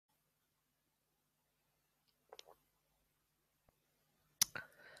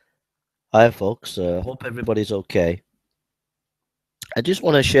Hi, folks. Hope everybody's okay. I just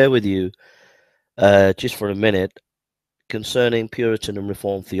want to share with you, just for a minute, concerning Puritan and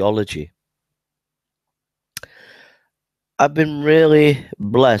Reformed theology. I've been really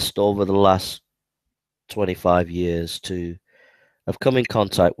blessed over the last 25 years to have come in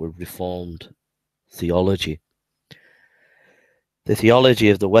contact with Reformed theology, the theology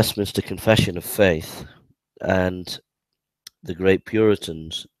of the Westminster Confession of Faith and the great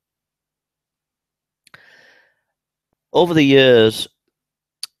Puritans. Over the years,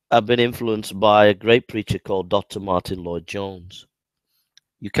 I've been influenced by a great preacher called Dr. Martin Lloyd-Jones.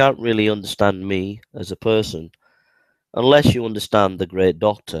 You can't really understand me as a person unless you understand the great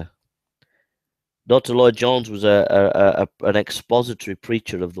doctor. Dr. Lloyd-Jones was an expository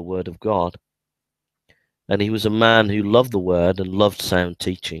preacher of the Word of God, and he was a man who loved the Word and loved sound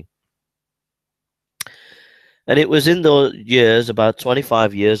teaching. And it was in those years, about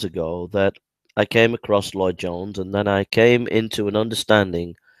 25 years ago, that I came across Lloyd-Jones, and then I came into an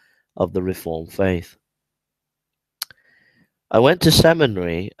understanding of the Reformed faith. I went to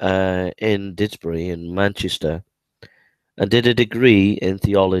seminary in Didsbury in Manchester and did a degree in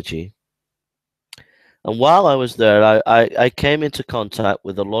theology. And while I was there, I came into contact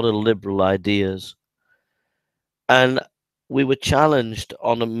with a lot of liberal ideas. And we were challenged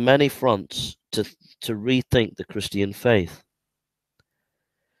on many fronts to rethink the Christian faith.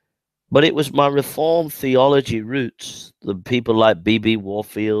 But it was my Reformed theology roots, the people like B.B.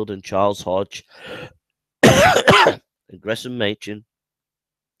 Warfield and Charles Hodge, and Gresham Machen,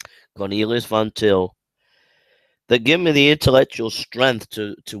 Cornelius Van Til, that give me the intellectual strength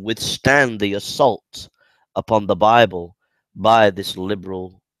to withstand the assault upon the Bible by this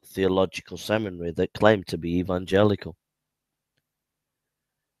liberal theological seminary that claimed to be evangelical.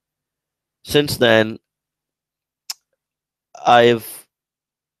 Since then, I've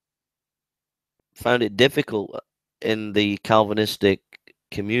found it difficult in the Calvinistic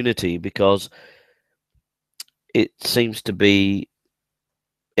community because it seems to be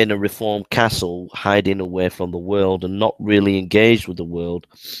in a reformed castle, hiding away from the world and not really engaged with the world,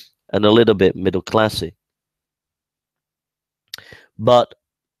 and a little bit middle classy. But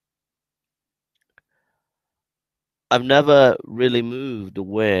I've never really moved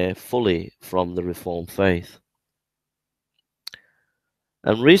away fully from the Reformed faith.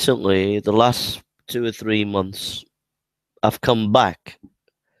 And recently, the last 2 or 3 months, I've come back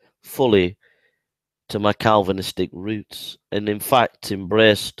fully to my Calvinistic roots and, in fact,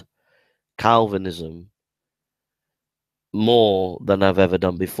 embraced Calvinism more than I've ever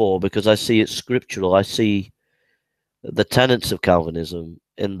done before because I see it scriptural. I see the tenets of Calvinism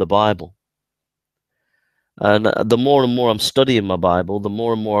in the Bible. And the more and more I'm studying my Bible, the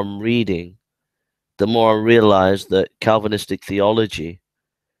more and more I'm reading, the more I realize that Calvinistic theology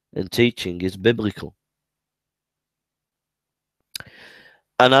and teaching is biblical.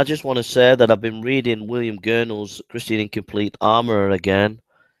 And I just want to say that I've been reading William Gurnall's Christian in Complete Armor again.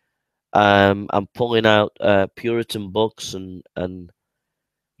 I'm pulling out Puritan books and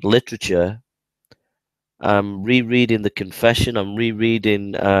literature. I'm rereading the Confession. I'm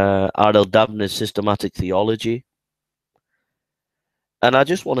rereading R.L. Dabney's Systematic Theology. And I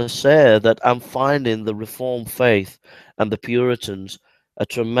just want to say that I'm finding the Reformed faith and the Puritans a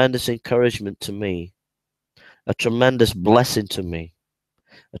tremendous encouragement to me, a tremendous blessing to me,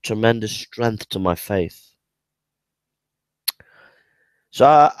 a tremendous strength to my faith.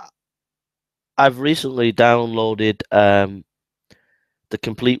 So I've recently downloaded the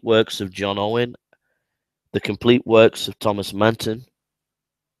complete works of John Owen, the complete works of Thomas Manton,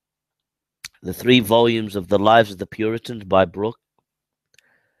 the 3 volumes of The Lives of the Puritans by Brooke,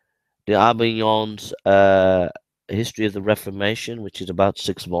 the Abignon's History of the Reformation, which is about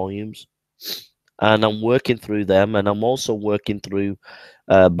 6 volumes. And I'm working through them, and I'm also working through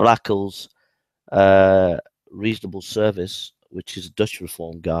Blackel's Reasonable Service, which is a Dutch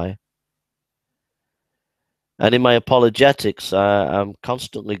Reform guy. And in my apologetics, I'm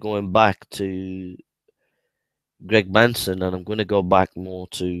constantly going back to Greg Manson, and I'm going to go back more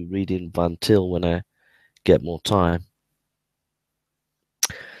to reading Van Til when I get more time.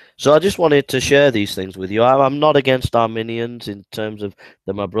 So I just wanted to share these things with you. I'm not against Arminians in terms of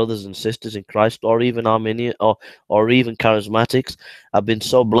they're my brothers and sisters in Christ, or even Arminian or even charismatics. I've been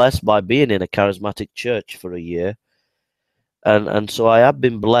so blessed by being in a charismatic church for a year, and so I have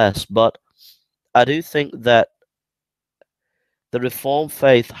been blessed. But I do think that the Reformed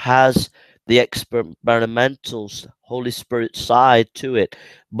faith has the experimental Holy Spirit side to it,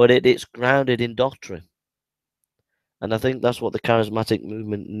 but it's grounded in doctrine. And I think that's what the charismatic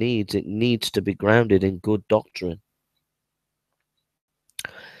movement needs. It needs to be grounded in good doctrine.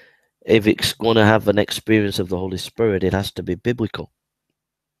 if it's going to have an experience of the Holy Spirit, it has to be biblical.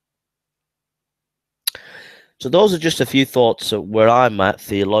 So those are just a few thoughts of where I'm at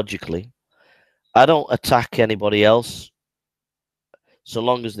theologically. I don't attack anybody else so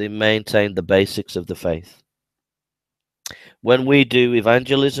long as they maintain the basics of the faith. When we do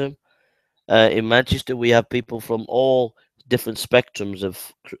evangelism in Manchester, we have people from all different spectrums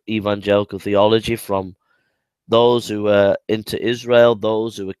of evangelical theology, from those who are into Israel,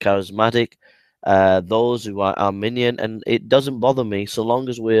 those who are charismatic, those who are Arminian, and it doesn't bother me so long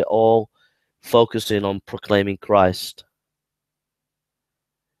as we're all focusing on proclaiming Christ.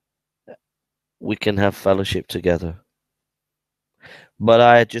 We can have fellowship together. But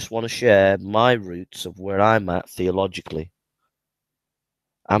I just want to share my roots of where I'm at theologically.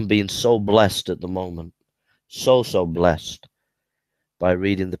 I'm being so blessed at the moment, so blessed by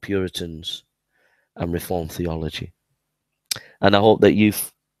reading the Puritans and Reformed theology. And I hope that you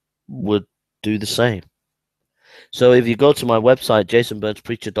would do the same. So if you go to my website,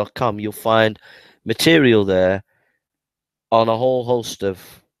 jasonburnspreacher.com, you'll find material there on a whole host of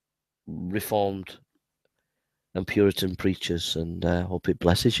Reformed and Puritan preachers, and I hope it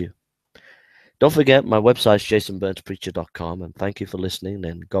blesses you. Don't forget, my website is jasonburnspreacher.com, and thank you for listening,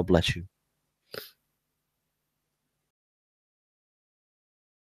 and God bless you.